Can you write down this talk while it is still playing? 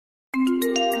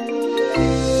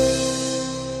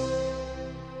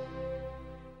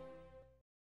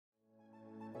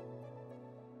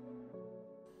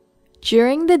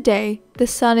During the day, the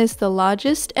sun is the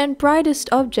largest and brightest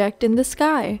object in the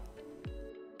sky.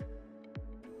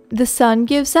 The sun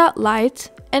gives out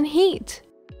light and heat.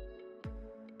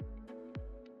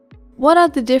 What are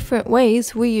the different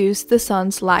ways we use the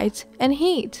sun's light and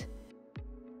heat?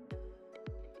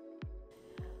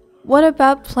 What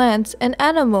about plants and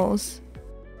animals?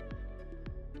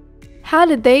 How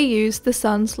did they use the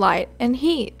sun's light and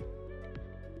heat?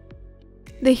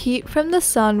 The heat from the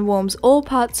sun warms all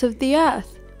parts of the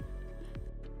earth.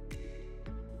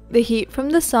 The heat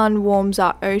from the sun warms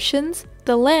our oceans,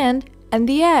 the land, and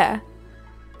the air.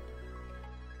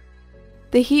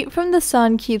 The heat from the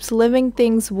sun keeps living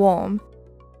things warm.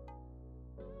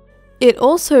 It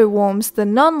also warms the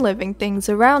non-living things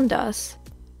around us.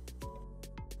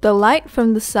 The light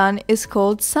from the sun is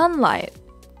called sunlight.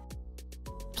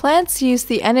 Plants use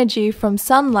the energy from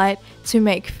sunlight to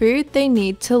make food they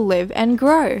need to live and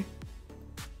grow.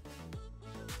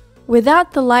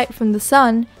 Without the light from the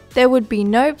sun, there would be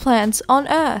no plants on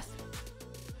Earth.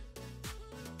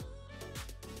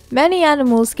 Many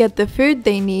animals get the food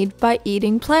they need by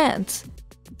eating plants.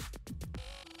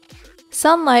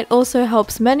 Sunlight also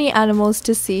helps many animals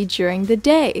to see during the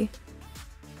day.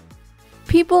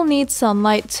 People need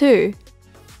sunlight too.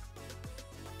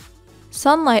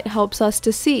 Sunlight helps us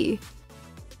to see.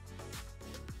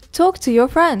 Talk to your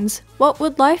friends. What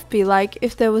would life be like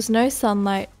if there was no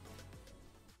sunlight?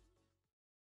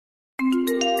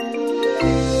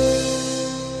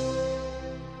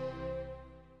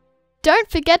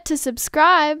 Don't forget to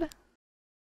subscribe.